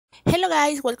Hello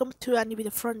guys, welcome to a new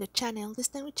video from the channel. This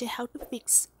time we check how to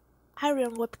fix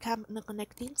Iriun Webcam not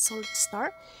connecting, so let's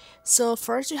start. So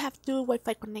first you have to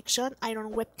Wi-Fi connection.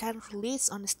 Iriun Webcam release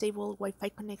on a stable Wi-Fi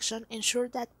connection. Ensure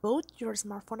that both your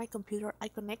smartphone and computer are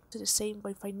connected to the same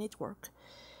Wi-Fi network.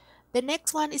 The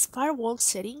next one is firewall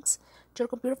settings. Your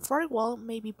computer firewall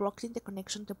may be blocking the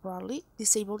connection temporarily.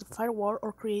 Disable the firewall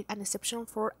or create an exception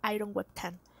for Iriun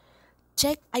Webcam.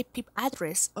 Check IP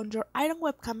address on your Iriun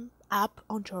Webcam app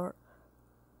on your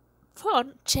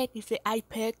phone. Check if the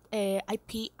IP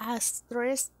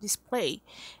address display,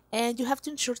 and you have to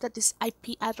ensure that this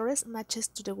IP address matches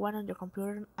to the one on your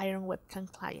computer Iriun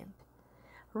Webcam client.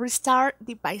 Restart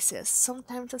devices.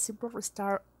 Sometimes a simple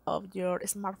restart of your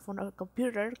smartphone or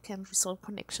computer can resolve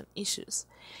connection issues.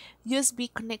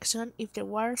 USB connection. If the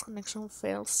wireless connection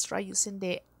fails, try using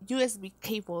the USB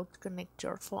cable to connect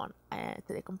your phone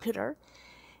to the computer.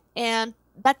 And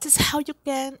that is how you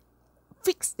can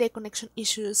fix the connection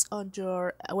issues on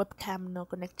your webcam not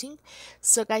connecting.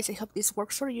 So guys, I hope this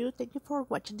works for you. Thank you for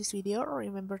watching this video.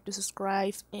 Remember to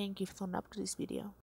subscribe and give thumb up to this video.